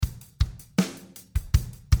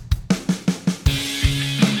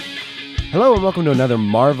Hello and welcome to another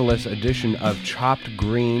marvelous edition of Chopped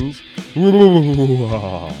Greens.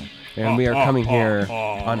 And we are coming here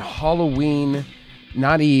on Halloween,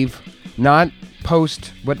 not Eve, not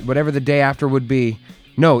post, whatever the day after would be.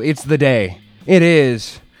 No, it's the day. It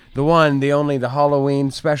is the one, the only, the Halloween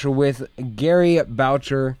special with Gary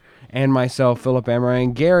Boucher and myself, Philip Amaray.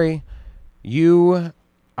 And Gary, you,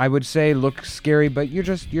 I would say, look scary, but you're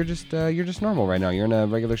just normal right now. You're in a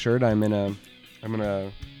regular shirt. I'm in a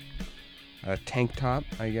tank top,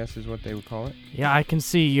 I guess is what they would call it. Yeah, I can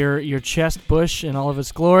see your chest bush in all of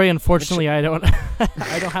its glory. Unfortunately, I don't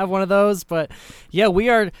I don't have one of those, but yeah, we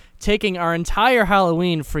are taking our entire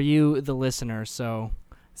Halloween for you, the listener, so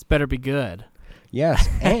this better be good. Yes,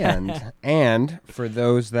 and for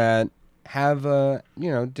those that have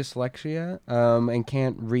dyslexia and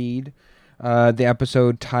can't read the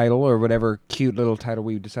episode title or whatever cute little title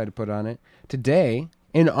we decide to put on it, today,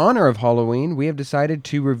 in honor of Halloween, we have decided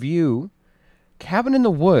to review Cabin in the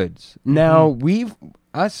Woods. Now,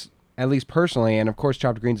 us, at least personally, and of course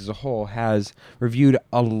Chopped Greens as a whole, has reviewed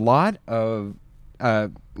a lot of,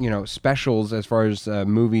 specials as far as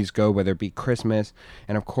movies go, whether it be Christmas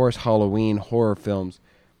and, of course, Halloween horror films.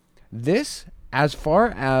 This, as far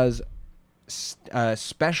as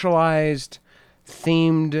specialized,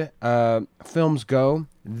 themed films go,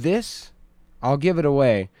 this, I'll give it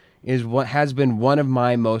away, is what has been one of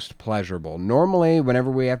my most pleasurable. Normally, whenever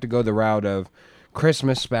we have to go the route of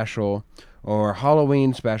Christmas special or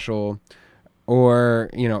Halloween special or,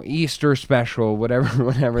 Easter special,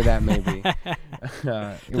 whatever that may be.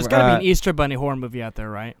 There's got to be an Easter Bunny horror movie out there,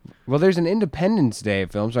 right? Well, there's an Independence Day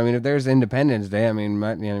film, so, if there's Independence Day,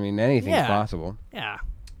 anything's possible. Yeah.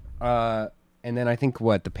 And then I think,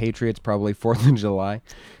 the Patriots, probably 4th of July.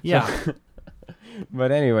 Yeah. So,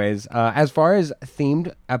 but anyways, as far as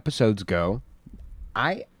themed episodes go,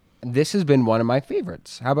 this has been one of my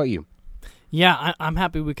favorites. How about you? Yeah, I'm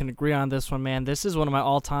happy we can agree on this one, man. This is one of my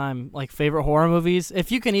all-time favorite horror movies.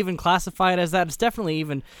 If you can even classify it as that, it's definitely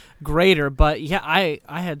even greater. But yeah, I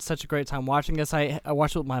had such a great time watching this. I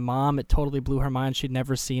watched it with my mom. It totally blew her mind. She'd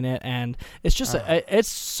never seen it, and it's just it's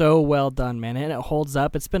so well done, man. And it holds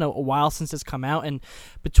up. It's been a while since it's come out, and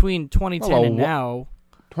between 2010 and now,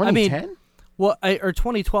 2010. Or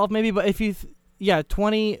 2012 maybe. But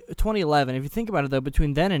 2011. If you think about it though,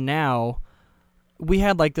 between then and now, we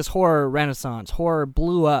had this horror renaissance. Horror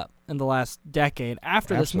blew up in the last decade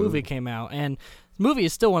after this movie came out, and the movie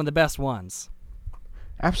is still one of the best ones.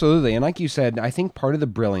 Absolutely, and like you said, I think part of the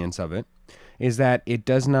brilliance of it is that it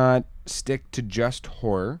does not stick to just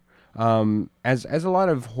horror, as a lot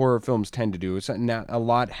of horror films tend to do. It's not, a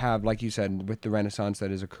lot have, like you said, with the renaissance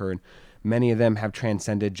that has occurred, many of them have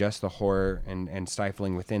transcended just the horror and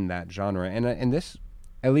stifling within that genre, and this,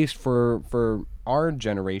 at least for our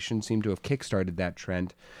generation, seem to have kickstarted that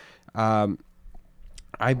trend. I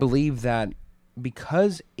believe that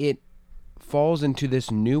because it falls into this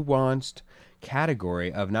nuanced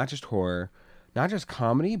category of not just horror, not just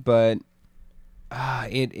comedy, but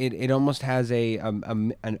it almost has a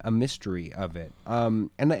mystery of it.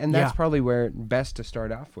 And that's probably where best to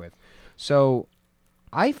start off with. So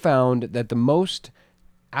I found that the most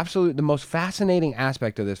fascinating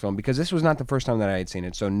aspect of this film, because this was not the first time that I had seen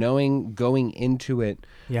it, so going into it,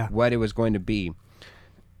 what it was going to be,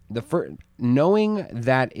 knowing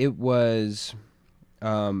that it was,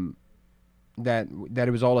 that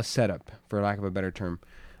it was all a setup, for lack of a better term,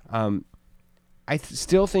 I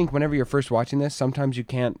still think whenever you're first watching this, sometimes you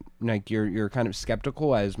can't, you're kind of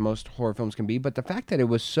skeptical, as most horror films can be, but the fact that it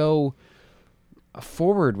was so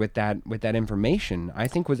forward with that information, I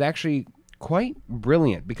think was actually quite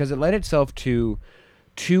brilliant, because it led itself to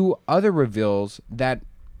two other reveals that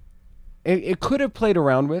it could have played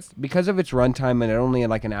around with because of its runtime, and it only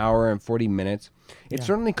had an hour and 40 minutes. It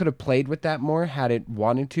certainly could have played with that more had it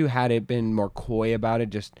wanted to, had it been more coy about it,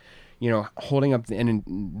 just holding up and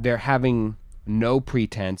they're having no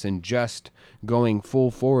pretense and just going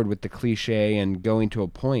full forward with the cliche and going to a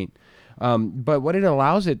point. But what it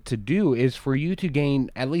allows it to do is for you to gain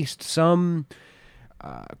at least some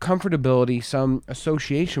comfortability, some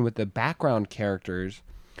association with the background characters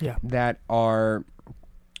that are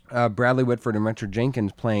Bradley Whitford and Richard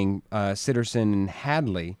Jenkins playing Sitterson and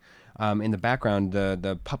Hadley in the background,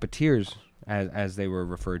 the puppeteers as they were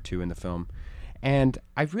referred to in the film. And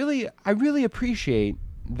I really appreciate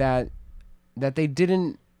that they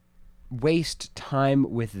didn't waste time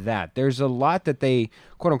with that. There's a lot that they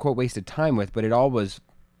quote unquote wasted time with, but it all was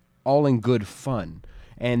all in good fun.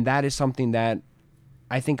 And that is something that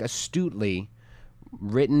I think astutely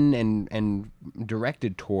written and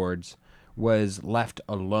directed towards was left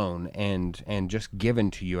alone and just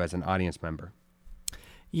given to you as an audience member.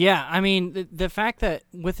 Yeah, I mean, the fact that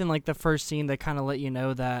within like the first scene they kind of let you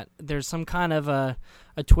know that there's some kind of a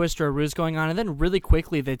twist or a ruse going on, and then really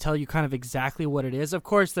quickly they tell you kind of exactly what it is. Of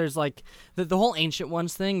course, there's like the whole Ancient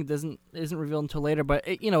Ones thing isn't revealed until later, but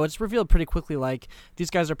it's revealed pretty quickly. Like these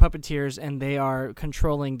guys are puppeteers and they are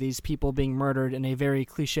controlling these people being murdered in a very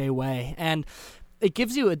cliche way, and it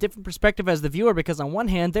gives you a different perspective as the viewer, because on one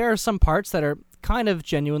hand there are some parts that are kind of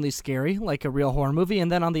genuinely scary, like a real horror movie, and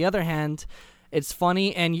then on the other hand, it's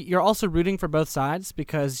funny, and you're also rooting for both sides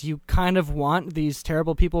because you kind of want these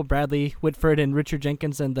terrible people, Bradley Whitford and Richard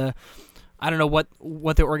Jenkins, and I don't know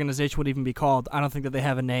what the organization would even be called. I don't think that they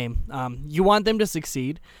have a name. You want them to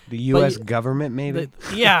succeed. The U.S. government, maybe?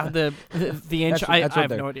 The ancient. I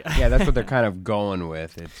have no idea. Yeah, that's what they're kind of going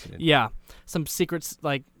with. It's yeah, some secrets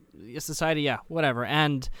like society. Yeah, whatever.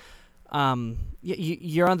 And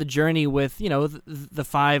you're on the journey with the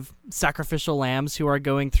 5 sacrificial lambs who are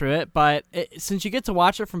going through it, but since you get to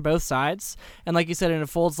watch it from both sides, and like you said, it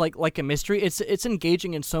unfolds like a mystery, it's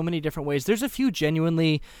engaging in so many different ways. There's a few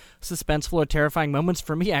genuinely suspenseful or terrifying moments.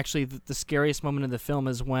 For me, actually, the scariest moment in the film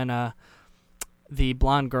is when the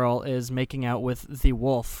blonde girl is making out with the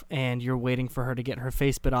wolf, and you're waiting for her to get her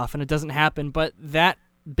face bit off, and it doesn't happen, but that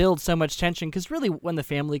builds so much tension, because really when the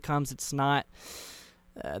family comes, it's not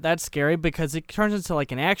that's scary, because it turns into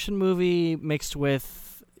like an action movie mixed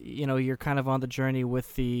with, you're kind of on the journey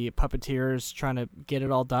with the puppeteers trying to get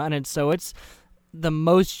it all done. And so it's the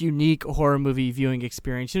most unique horror movie viewing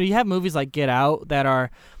experience. You have movies like Get Out that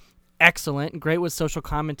are excellent and great with social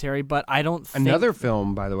commentary, but I don't think... Another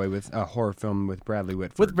film, by the way, with a horror film with Bradley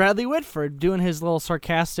Whitford. With Bradley Whitford doing his little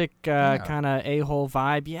sarcastic kind of a-hole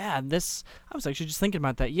vibe. Yeah, I was actually just thinking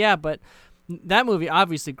about that. Yeah, but... that movie,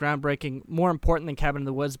 obviously groundbreaking, more important than Cabin in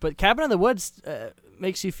the Woods, but Cabin in the Woods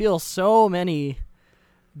makes you feel so many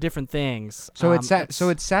different things. So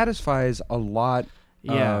it satisfies a lot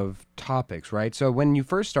of topics, right? So when you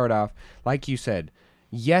first start off, like you said,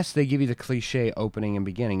 yes, they give you the cliche opening and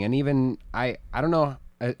beginning, and even I don't know.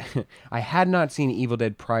 I had not seen Evil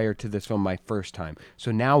Dead prior to this film my first time.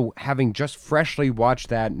 So now, having just freshly watched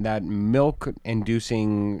that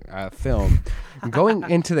milk-inducing film, going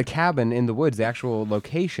into the cabin in the woods, the actual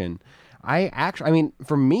location,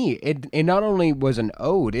 for me, it not only was an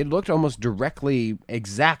ode, it looked almost directly,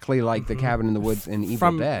 exactly like the cabin in the woods in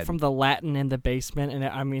Evil Dead. From the Latin in the basement,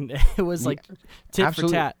 and it was like tit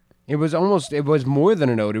absolutely. For tat. It was more than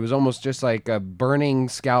an ode. It was almost just like a burning,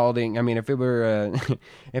 scalding. I mean, if it were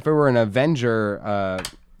an Avenger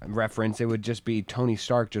reference, it would just be Tony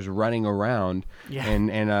Stark just running around in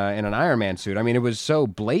an Iron Man suit. I mean, it was so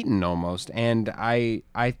blatant almost, and I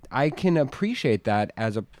can appreciate that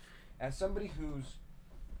as somebody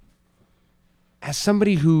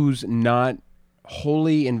who's not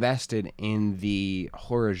wholly invested in the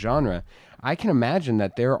horror genre. I can imagine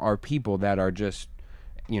that there are people that are just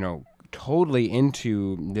totally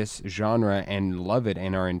into this genre and love it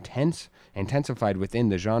and are intensified within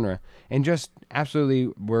the genre, and just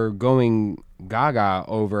absolutely were going gaga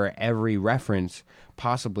over every reference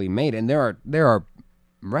possibly made. And there are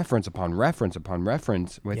reference upon reference upon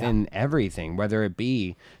reference within everything, whether it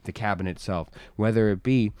be the cabin itself, whether it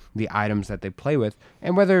be the items that they play with,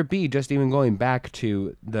 and whether it be just even going back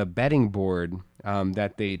to the betting board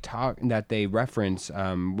that they reference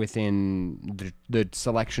within the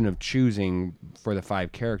selection of choosing for the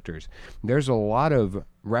 5 characters. There's a lot of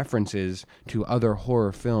references to other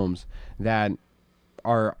horror films that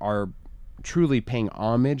are truly paying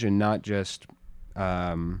homage, and not just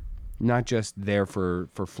there for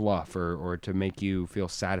fluff or to make you feel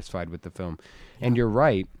satisfied with the film. And you're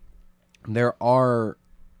right, there are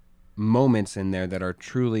moments in there that are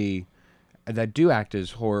truly, that do act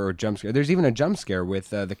as horror or jump scare. There's even a jump scare with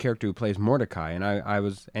the character who plays Mordecai,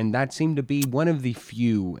 and that seemed to be one of the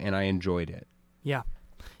few, and I enjoyed it. Yeah,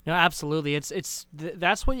 no, absolutely.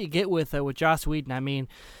 That's what you get with Joss Whedon. I mean,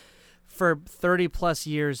 for 30 plus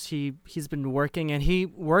years he's been working, and he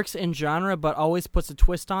works in genre but always puts a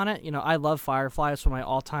twist on it. I love Firefly. It's one of my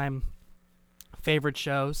all-time favorite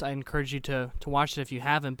shows. I encourage you to watch it if you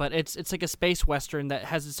haven't, but it's like a space western that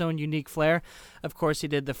has its own unique flair. Of course, he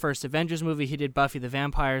did the first Avengers movie, he did Buffy the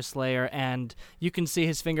Vampire Slayer, and you can see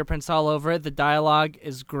his fingerprints all over it. The dialogue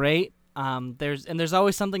is great. There's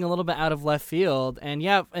always something a little bit out of left field, and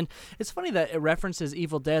it's funny that it references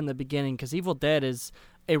Evil Dead in the beginning, because Evil Dead is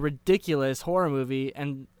a ridiculous horror movie,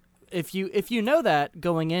 and if you know that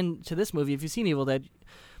going into this movie, if you've seen Evil Dead,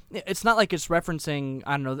 it's not like it's referencing,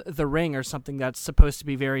 I don't know, The Ring or something that's supposed to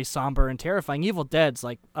be very somber and terrifying. Evil Dead's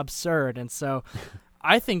like absurd, and so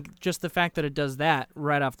I think just the fact that it does that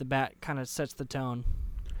right off the bat kind of sets the tone.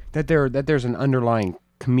 That there's an underlying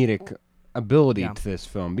comedic ability Yeah. to this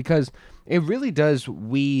film, because it really does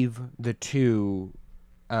weave the two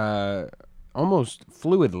almost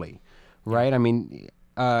fluidly, right? I mean,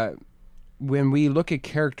 when we look at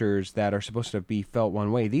characters that are supposed to be felt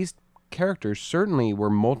one way, these characters certainly were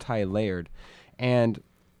multi-layered. And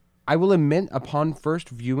I will admit, upon first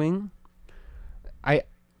viewing, I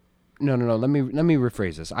no. Let me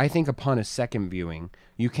rephrase this. I think upon a second viewing,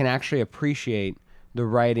 you can actually appreciate the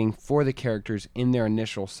writing for the characters in their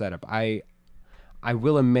initial setup. I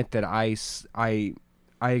will admit that I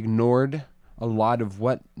ignored a lot of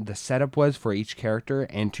what the setup was for each character,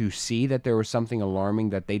 and to see that there was something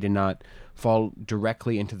alarming, that they did not fall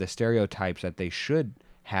directly into the stereotypes that they should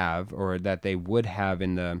have, or that they would have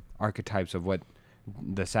in the archetypes of what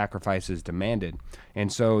the sacrifices demanded.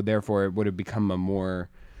 And so therefore it would have become a more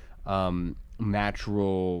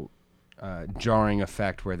natural jarring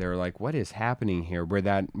effect, where they're like, what is happening here,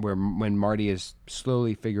 where when Marty is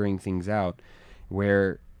slowly figuring things out,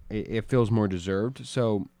 where it feels more deserved.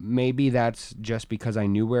 So maybe that's just because I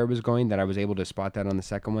knew where it was going, that I was able to spot that on the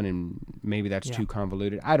second one, and maybe that's too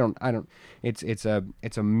convoluted. I don't. It's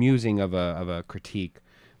a musing of a critique,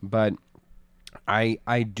 but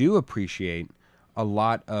I do appreciate a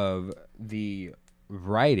lot of the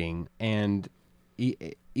writing, and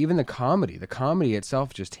even the comedy. The comedy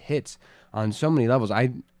itself just hits on so many levels.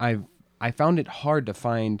 I found it hard to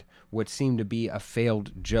find what seemed to be a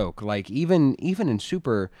failed joke. Like even in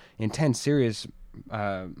super intense, serious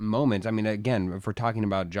moments. I mean, again, if we're talking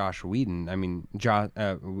about Josh Whedon,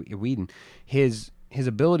 Whedon, his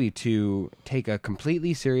ability to take a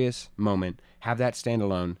completely serious moment, have that stand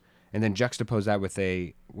alone, and then juxtapose that with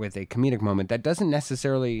a comedic moment that doesn't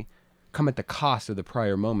necessarily come at the cost of the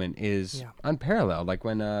prior moment is unparalleled. Like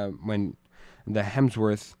when the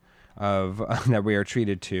Hemsworth of that we are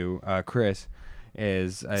treated to, Chris,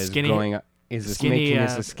 is making his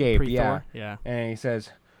escape, yeah, and he says,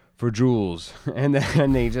 "For Jules," and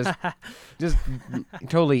then he just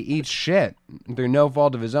totally eats shit through no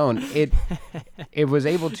fault of his own. It was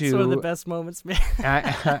able to. It's one of the best moments, man.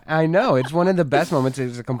 I know, it's one of the best moments.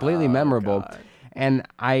 It's completely memorable. God. And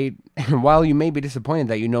while you may be disappointed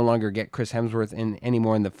that you no longer get Chris Hemsworth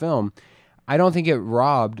anymore in the film, I don't think it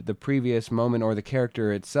robbed the previous moment or the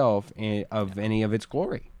character itself of any of its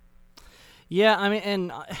glory. Yeah, I mean,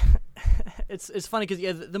 and it's funny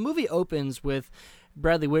because the movie opens with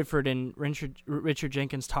Bradley Whitford and Richard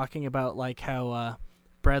Jenkins talking about like how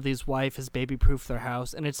Bradley's wife has baby-proofed their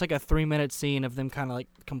house, and it's like a 3-minute scene of them kind of like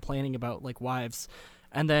complaining about like wives.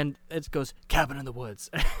 And then it goes, cabin in the woods.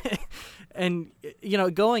 And,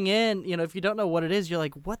 going in, if you don't know what it is, you're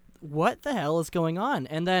like, what the hell is going on?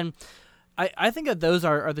 And then I think that those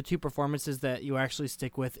are the two performances that you actually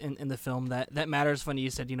stick with in the film that matters. Funny you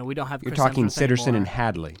said, we don't have You're Chris talking Hemsworth Sitterson anymore. and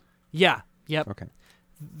Hadley. Yeah, yep. Okay.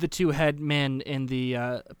 The two head men in the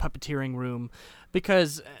puppeteering room.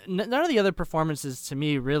 Because none of the other performances to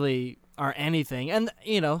me really are anything. And,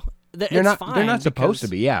 They're not supposed to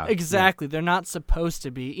be, yeah. Exactly. They're not supposed to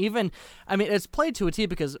be. Even, it's played to a T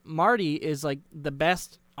because Marty is like the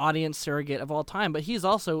best audience surrogate of all time, but he's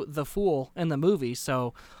also the fool in the movie,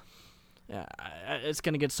 so it's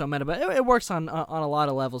going to get so meta. But it works on a lot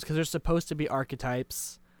of levels because there's supposed to be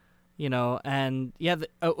archetypes, and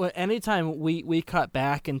anytime we cut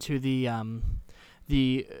back into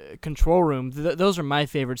the control room, those are my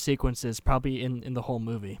favorite sequences probably in the whole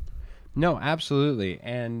movie. No, absolutely.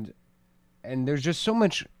 And there's just so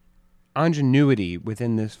much ingenuity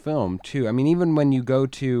within this film, too. I mean, even when you go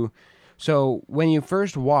to... So, when you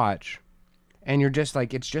first watch, and you're just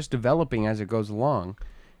like, it's just developing as it goes along,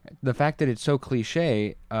 the fact that it's so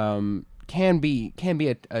cliche can be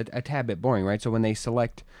a tad bit boring, right? So, when they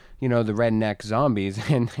select... the redneck zombies,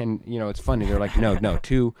 and it's funny. They're like, no,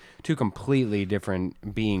 two completely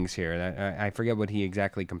different beings here. I forget what he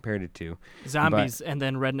exactly compared it to. Zombies, and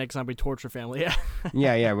then redneck zombie torture family. Yeah.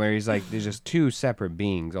 yeah, where he's like, there's just two separate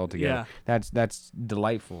beings altogether. Yeah. That's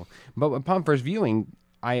delightful. But upon first viewing,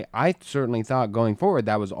 I certainly thought going forward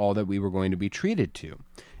that was all that we were going to be treated to.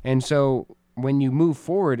 And so when you move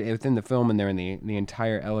forward within the film and they're in the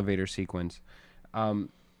entire elevator sequence,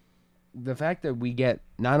 the fact that we get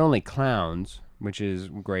not only clowns, which is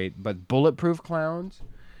great, but bulletproof clowns,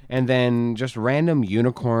 and then just random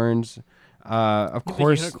unicorns. Of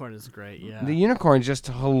course, the unicorn is great. Yeah, the unicorn is just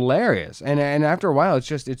hilarious, and after a while,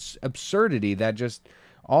 it's absurdity that just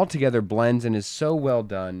altogether blends and is so well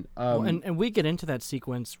done. And we get into that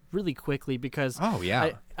sequence really quickly because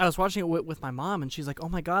I was watching it with my mom, and she's like, "Oh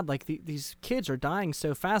my god, like these kids are dying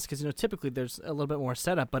so fast," because typically there's a little bit more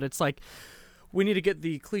setup, but it's like, we need to get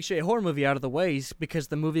the cliche horror movie out of the way because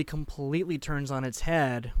the movie completely turns on its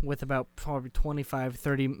head with about probably 25,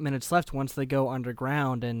 30 minutes left once they go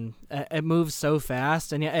underground, and it moves so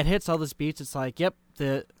fast, and it hits all these beats. It's like, yep,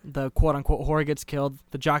 the quote-unquote horror gets killed,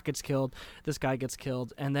 the jock gets killed, this guy gets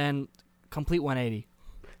killed, and then complete 180.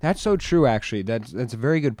 That's so true, actually. That's a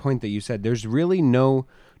very good point that you said. There's really no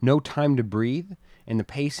time to breathe, and the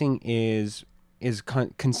pacing is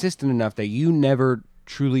consistent enough that you never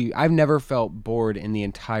truly, I've never felt bored in the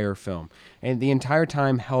entire film, and the entire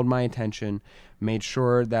time held my attention, made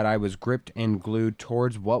sure that I was gripped and glued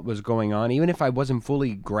towards what was going on, even if I wasn't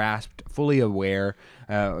fully grasped, fully aware.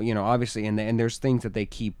 Obviously, and there's things that they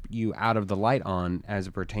keep you out of the light on as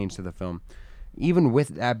it pertains to the film. Even with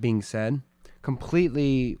that being said,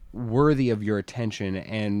 completely worthy of your attention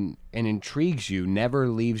and intrigues you, never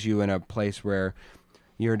leaves you in a place where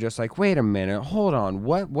you're just like, wait a minute, hold on,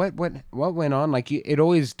 what went on? Like, it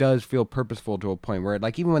always does feel purposeful to a point where,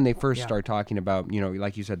 like, even when they first start talking about,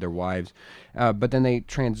 like you said, their wives, but then they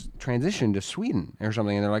transition to Sweden or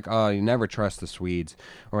something, and they're like, oh, you never trust the Swedes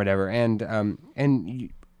or whatever, again,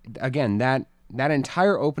 that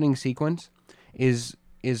entire opening sequence is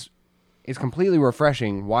completely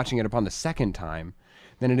refreshing watching it upon the second time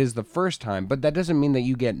than it is the first time, but that doesn't mean that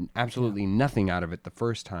you get absolutely nothing out of it the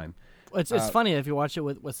first time. It's funny if you watch it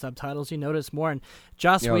with subtitles, you notice more. And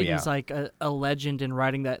Joss Whedon's like a legend in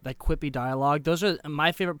writing that quippy dialogue. Those are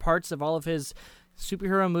my favorite parts of all of his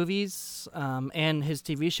superhero movies, and his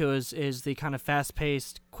TV shows is the kind of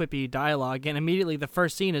fast-paced, quippy dialogue. And immediately the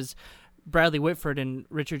first scene is Bradley Whitford and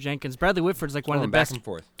Richard Jenkins. Bradley Whitford's like one of the best. Back and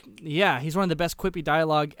forth. Yeah, he's one of the best quippy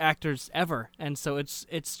dialogue actors ever, and so it's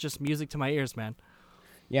just music to my ears, man.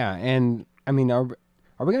 Yeah, and I mean, are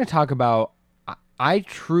we going to talk about? I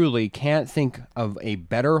truly can't think of a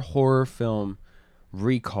better horror film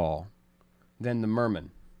recall than The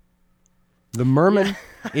Merman. The Merman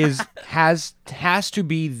has to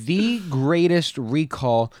be the greatest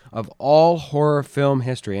recall of all horror film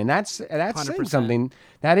history, and that's saying something.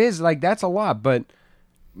 That's a lot, but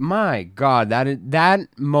my God, that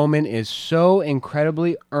moment is so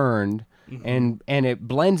incredibly earned, and it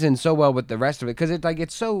blends in so well with the rest of it because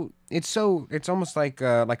it's almost like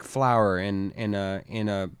flour in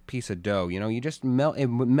a piece of dough. You just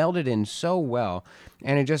melded in so well,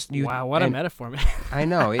 and it just wow, what a metaphor, man. I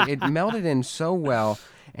know it melded in so well,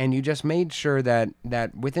 and you just made sure that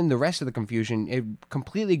within the rest of the confusion, it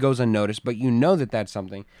completely goes unnoticed. But you know that that's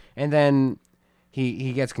something, and then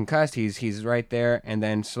he gets concussed. He's right there, and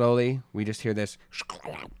then slowly we just hear this.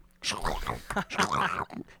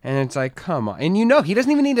 And it's like, come on, and he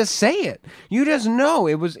doesn't even need to say it. You just know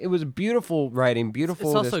it was beautiful writing, beautiful.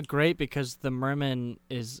 It's also great because the Merman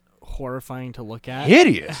is horrifying to look at.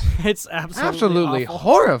 Hideous. It's absolutely awful.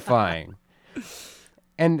 Horrifying.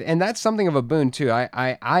 And that's something of a boon too.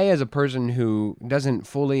 I as a person who doesn't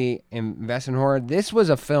fully invest in horror, this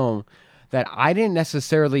was a film that I didn't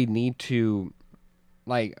necessarily need to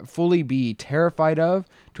fully be terrified of,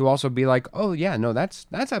 to also be like, oh yeah, no, that's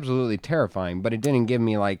absolutely terrifying, but it didn't give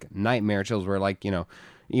me nightmare chills where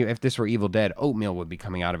if this were Evil Dead, oatmeal would be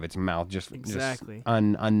coming out of its mouth just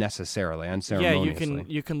unnecessarily, unceremoniously. Yeah,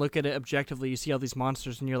 you can look at it objectively. You see all these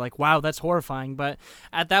monsters and you're like, wow, that's horrifying. But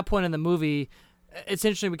at that point in the movie, it's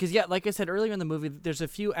interesting because, like I said earlier in the movie, there's a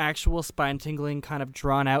few actual spine-tingling, kind of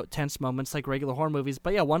drawn-out, tense moments like regular horror movies.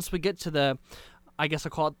 But yeah, once we get to I guess I'll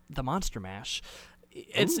call it the Monster Mash,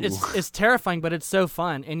 it's terrifying, but it's so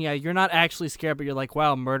fun. And yeah, you're not actually scared, but you're like,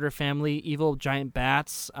 wow, murder family, evil giant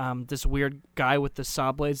bats, this weird guy with the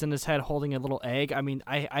saw blades in his head holding a little egg. I mean,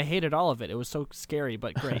 I hated all of it. It was so scary,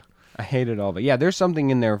 but great. I hated all of it. Yeah, there's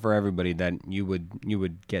something in there for everybody that you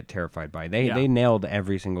would get terrified by. They nailed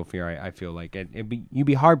every single fear. I feel like you'd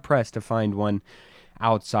be hard pressed to find one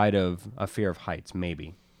outside of a fear of heights.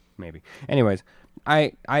 Maybe. Anyways,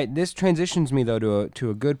 this transitions me though to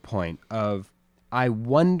a good point of. I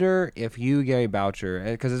wonder if you, Gary Boucher,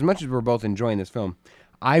 because as much as we're both enjoying this film,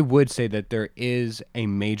 I would say that there is a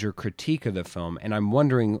major critique of the film, and I'm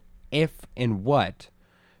wondering if and what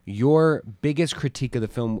your biggest critique of the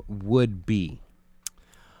film would be.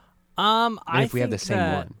 If we have the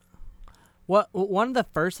same one. One of the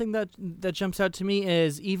first thing that jumps out to me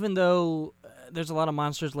is, even though there's a lot of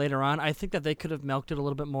monsters later on, I think that they could have milked it a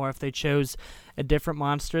little bit more if they chose a different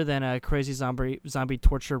monster than a crazy zombie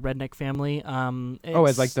torture redneck family.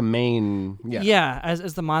 As like the main,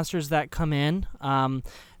 as the monsters that come in,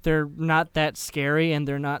 they're not that scary and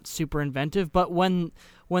they're not super inventive. But when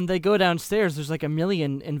they go downstairs, there's like a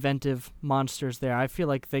million inventive monsters there. I feel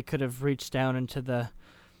like they could have reached down into the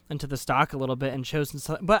stock a little bit and chosen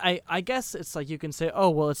something. But I guess it's like you can say, oh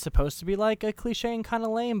well, it's supposed to be like a cliche and kind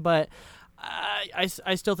of lame, but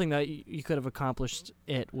I still think that you could have accomplished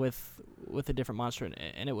it with a different monster,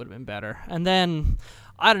 and it would have been better. And then,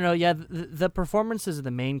 I don't know, yeah, the performances of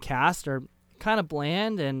the main cast are kind of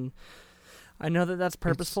bland, and I know that that's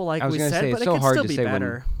purposeful, like we said, but it's it so could hard still to be say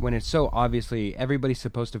better. when it's so obviously everybody's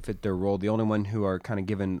supposed to fit their role. The only one who are kind of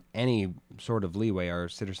given any sort of leeway are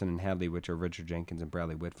Sitterson and Hadley, which are Richard Jenkins and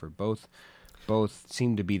Bradley Whitford. Both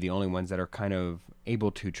seem to be the only ones that are kind of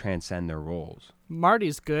able to transcend their roles.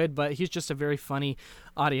 Marty's good, but he's just a very funny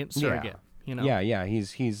audience surrogate. You know? Yeah.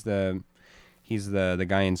 He's the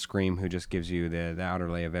guy in Scream who just gives you the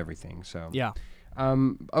outer lay of everything. So Yeah.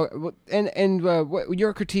 What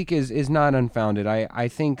your critique is not unfounded. I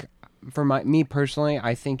think for me personally,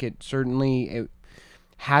 I think it certainly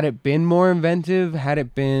had it been more inventive, had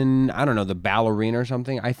it been, I don't know, the ballerina or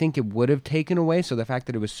something, I think it would have taken away. So the fact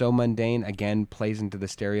that it was so mundane again plays into the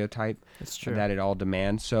stereotype That's true. that it all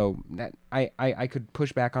demands. So that I could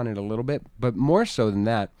push back on it a little bit, but more so than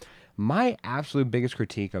that, my absolute biggest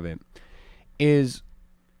critique of it is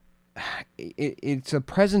it's a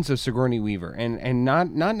presence of Sigourney Weaver, and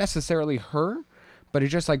not necessarily her, but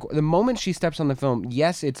it's just like the moment she steps on the film,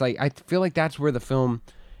 yes, it's like I feel like that's where the film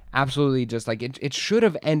absolutely just like it should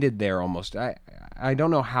have ended there almost. I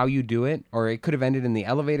don't know how you do it, or it could have ended in the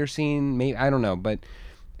elevator scene, maybe, I don't know, but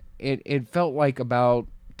it felt like about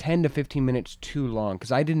 10 to 15 minutes too long,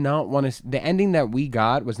 because I did not want to. The ending that we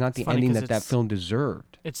got was not the ending that film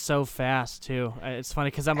deserved. It's so fast too. It's funny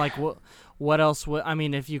because I'm like, what else? I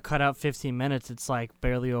mean, if you cut out 15 minutes, it's like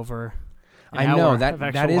barely over. I know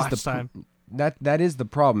that is the time. That is the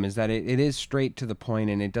problem, is that it is straight to the point,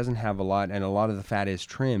 and it doesn't have a lot, and a lot of the fat is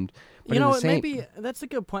trimmed. But maybe that's a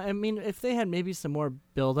good point. I mean, if they had maybe some more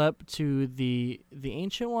build up to the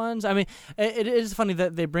ancient ones. I mean, it is funny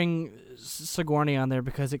that they bring Sigourney on there,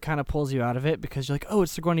 because it kind of pulls you out of it, because you're like, oh,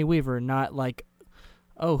 it's Sigourney Weaver, not like,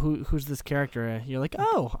 oh, who's this character? You're like,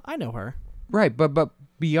 oh, I know her. Right, but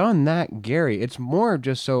beyond that, Gary, it's more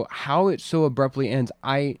just so how it so abruptly ends.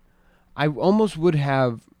 I almost would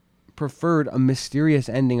have preferred a mysterious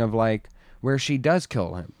ending of like where she does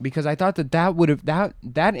kill him, because I thought that would have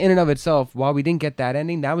that in and of itself, while we didn't get that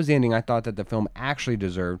ending, that was the ending I thought that the film actually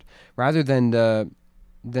deserved, rather than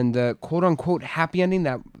the quote unquote happy ending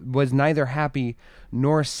that was neither happy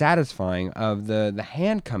nor satisfying of the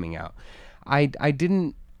hand coming out. I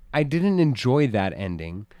didn't enjoy that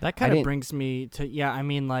ending. That kind of brings me to, I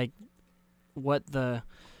mean, like,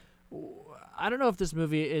 I don't know if this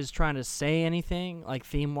movie is trying to say anything, like,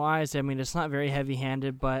 theme-wise. I mean, it's not very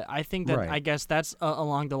heavy-handed, but I think that, I guess that's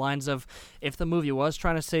along the lines of, if the movie was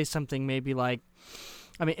trying to say something, maybe like,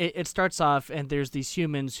 I mean, it starts off, and there's these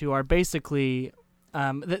humans who are basically,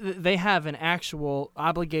 they have an actual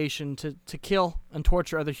obligation to kill and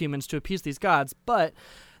torture other humans to appease these gods, but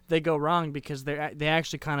they go wrong because they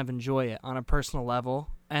actually kind of enjoy it on a personal level,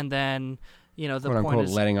 and then the quote point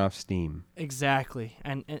is letting off steam. Exactly,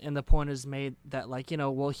 and the point is made that, like,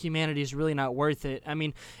 well, humanity is really not worth it. I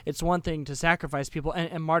mean, it's one thing to sacrifice people,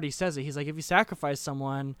 and Marty says it. He's like, if you sacrifice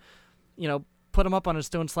someone, put them up on a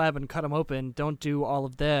stone slab and cut them open. Don't do all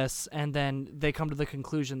of this, and then they come to the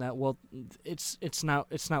conclusion that, well, it's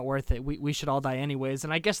not worth it. We should all die anyways,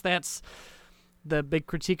 and I guess that's the big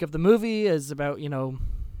critique of the movie, is about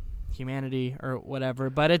humanity or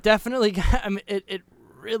whatever. But it definitely, I mean, it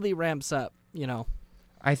really ramps up.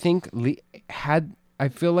 I think I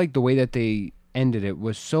feel like the way that they ended it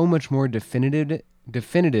was so much more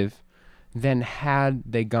definitive than had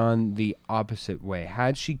they gone the opposite way.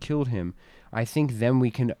 Had she killed him, I think then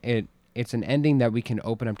it's an ending that we can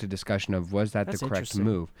open up to discussion of, was that the correct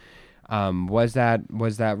move? Was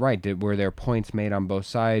that right? Were there points made on both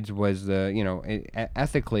sides? Was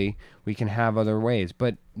ethically we can have other ways,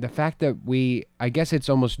 but the fact that I guess it's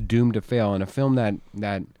almost doomed to fail in a film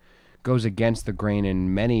that goes against the grain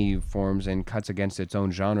in many forms and cuts against its own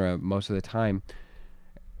genre most of the time.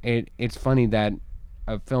 It's funny that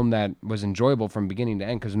a film that was enjoyable from beginning to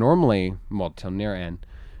end, because normally, well, till near end,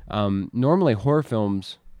 normally horror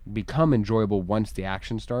films become enjoyable once the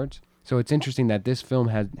action starts. So it's interesting that this film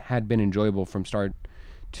had been enjoyable from start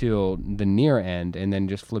till the near end, and then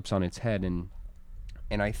just flips on its head. And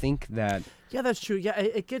I think that, yeah, that's true. Yeah,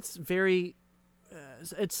 it gets very,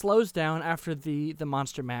 it slows down after the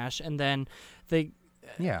monster mash, and then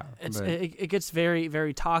it gets very,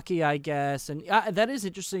 very talky, I guess. And that is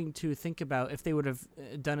interesting to think about, if they would have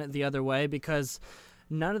done it the other way, because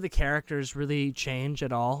none of the characters really change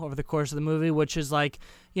at all over the course of the movie, which is like,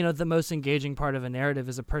 the most engaging part of a narrative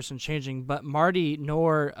is a person changing. But Marty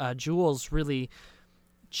nor Jules really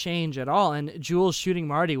change at all. And Jules shooting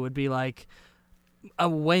Marty would be like a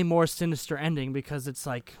way more sinister ending, because it's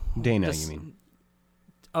like... Dana, you mean?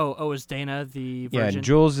 Is Dana the Yeah, virgin?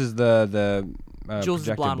 Jules is the Jules is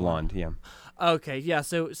projected blonde blonde. one. Yeah. Okay, yeah.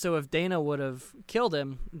 So if Dana would have killed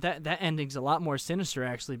him, that ending's a lot more sinister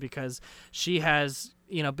actually, because she has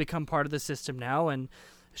become part of the system now, and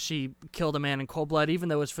she killed a man in cold blood, even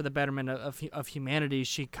though it's for the betterment of humanity.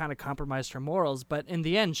 She kind of compromised her morals, but in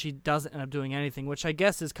the end, she doesn't end up doing anything, which I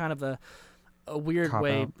guess is kind of a weird Cop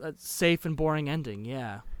way, out. a safe and boring ending.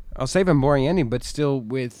 Yeah. I'll save a boring ending, but still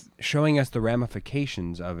with showing us the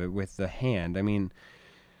ramifications of it with the hand. I mean,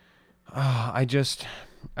 I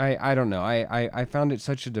don't know. I found it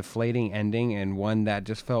such a deflating ending, and one that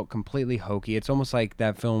just felt completely hokey. It's almost like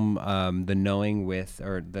that film, The Knowing with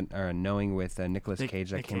Nicolas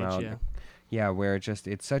Cage that Nick came Cage, out. yeah. Yeah, where it's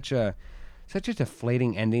such a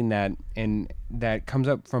deflating ending that comes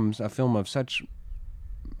up from a film of such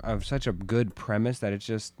a good premise that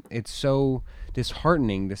it's so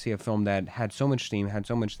disheartening to see a film that had so much steam, had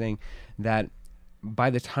so much thing, that by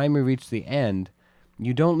the time we reach the end,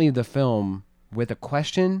 you don't leave the film with a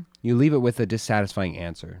question, you leave it with a dissatisfying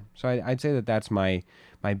answer. So I'd say that that's my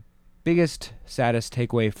biggest, saddest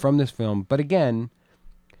takeaway from this film. But again,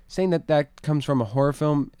 saying that comes from a horror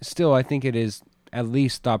film, still I think it is at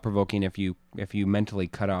least thought-provoking if you mentally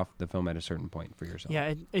cut off the film at a certain point for yourself.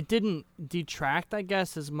 Yeah, it didn't detract, I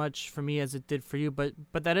guess, as much for me as it did for you, but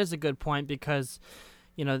that is a good point, because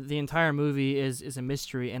the entire movie is a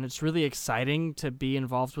mystery, and it's really exciting to be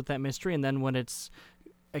involved with that mystery, and then when it's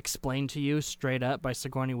explained to you straight up by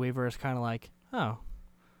Sigourney Weaver, it's kind of like, oh,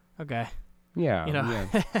 okay. Yeah, Yeah.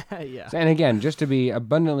 Yeah. And again, just to be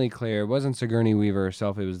abundantly clear, it wasn't Sigourney Weaver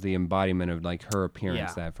herself; it was the embodiment of like her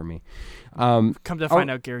appearance that for me. Come to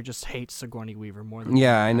find out, Gary just hates Sigourney Weaver more than.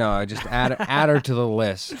 Yeah, I know. I just add her to the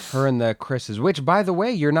list. Her and the Chris's. Which, by the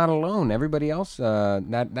way, you're not alone. Everybody else.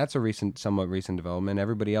 That's a somewhat recent development.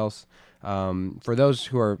 Everybody else. For those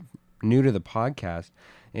who are new to the podcast,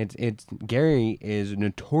 it's Gary is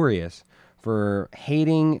notorious for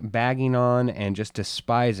hating, bagging on, and just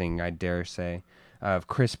despising, I dare say, of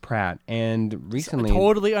Chris Pratt. And recently...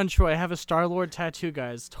 Totally untrue. I have a Star-Lord tattoo,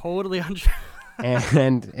 guys. Totally untrue.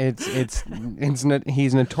 And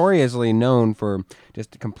he's notoriously known for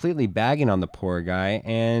just completely bagging on the poor guy.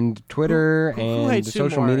 And Twitter and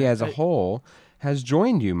social media as a whole has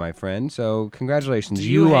joined you, my friend. So congratulations.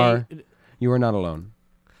 You are not alone.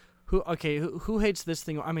 Who hates this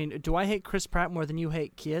thing? I mean, do I hate Chris Pratt more than you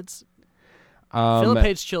hate kids? Philip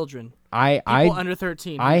hates children. People under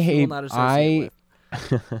 13. I hate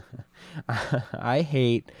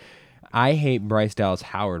Bryce Dallas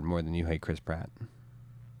Howard more than you hate Chris Pratt.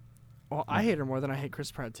 Well, I hate her more than I hate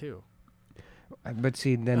Chris Pratt too. But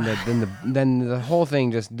see, then the whole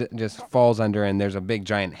thing just falls under, and there's a big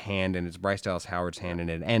giant hand, and it's Bryce Dallas Howard's hand, and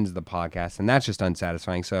it ends the podcast, and that's just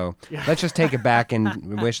unsatisfying. So let's just take it back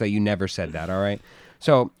and wish that you never said that. All right.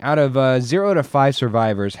 So out of 0 to 5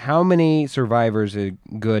 survivors, how many survivors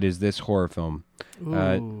good is this horror film?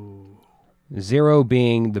 0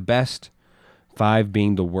 being the best, 5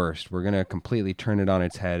 being the worst. We're gonna completely turn it on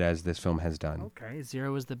its head as this film has done. Okay,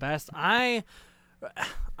 0 is the best. I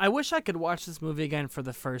wish I could watch this movie again for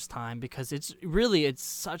the first time, because it's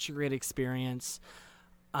such a great experience.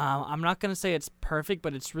 I'm not going to say it's perfect,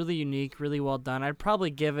 but it's really unique, really well done. I'd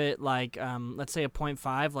probably give it like, let's say a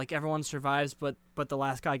 0.5. Like, everyone survives, but the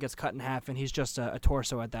last guy gets cut in half, and he's just a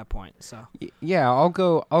torso at that point. So yeah, I'll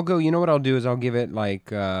go. You know what I'll do is I'll give it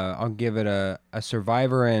like a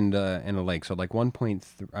survivor and a leg. So like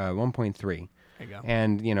 1.3. There you go.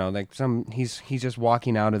 And like he's just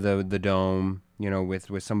walking out of the dome,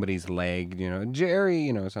 with somebody's leg, Jerry,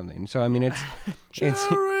 something. So I mean it's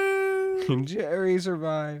Jerry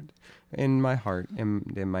survived in my heart,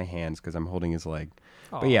 in my hands, because I'm holding his leg.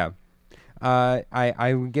 Aww. But yeah,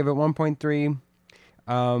 I would give it 1.3,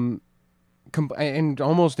 and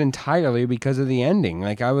almost entirely because of the ending.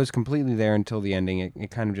 Like, I was completely there until the ending.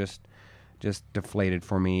 It kind of just deflated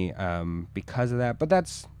for me because of that. But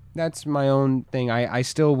that's my own thing. I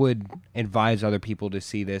still would advise other people to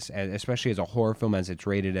see this, especially as a horror film, as it's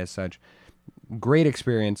rated as such. Great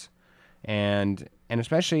experience. And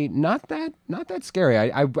especially not that scary.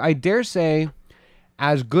 I dare say,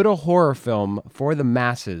 as good a horror film for the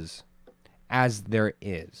masses as there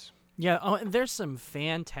is. Yeah, and there's some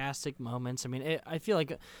fantastic moments. I mean, I feel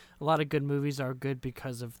like a lot of good movies are good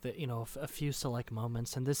because of the a few select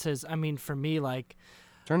moments, and this is, I mean, for me, like,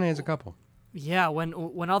 certainly has a couple. Yeah, when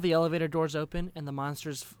all the elevator doors open and the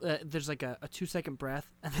monsters, there's like a 2-second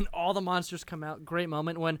breath, and then all the monsters come out. Great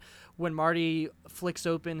moment when Marty flicks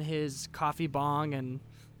open his coffee bong and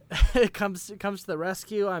it comes to the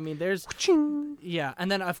rescue. I mean, there's yeah,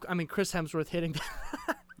 and then Chris Hemsworth hitting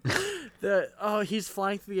He's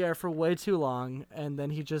flying through the air for way too long, and then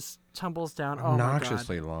he just tumbles down. Oh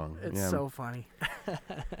Obnoxiously my God. long. It's Yeah. so funny.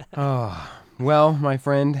 Oh, well, my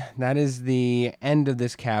friend, that is the end of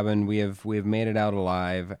this cabin. We have made it out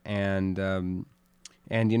alive, and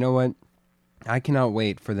you know what? I cannot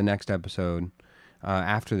wait for the next episode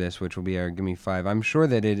after this, which will be our Gimme 5. I'm sure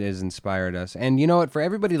that it has inspired us. And you know what? For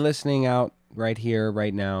everybody listening out right here,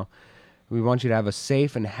 right now, we want you to have a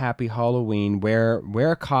safe and happy Halloween. Wear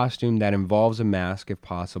a costume that involves a mask if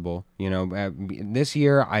possible. You know, this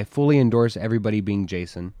year I fully endorse everybody being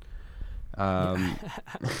Jason.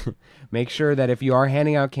 Make sure that if you are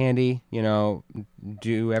handing out candy, you know,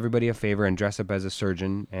 do everybody a favor and dress up as a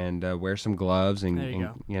surgeon and wear some gloves and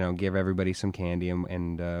you know, give everybody some candy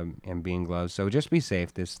and be in gloves. So just be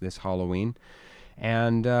safe this Halloween.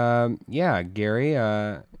 And yeah, Gary,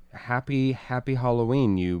 happy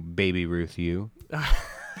Halloween, you baby Ruth, you.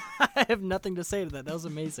 I have nothing to say to that. That was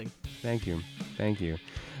amazing. Thank you.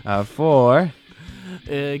 For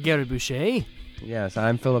Gary Boucher. Yes,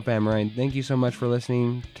 I'm Philip Amarain. Thank you so much for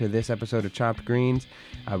listening to this episode of Chopped Greens.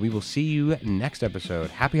 We will see you next episode.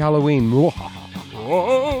 Happy Halloween.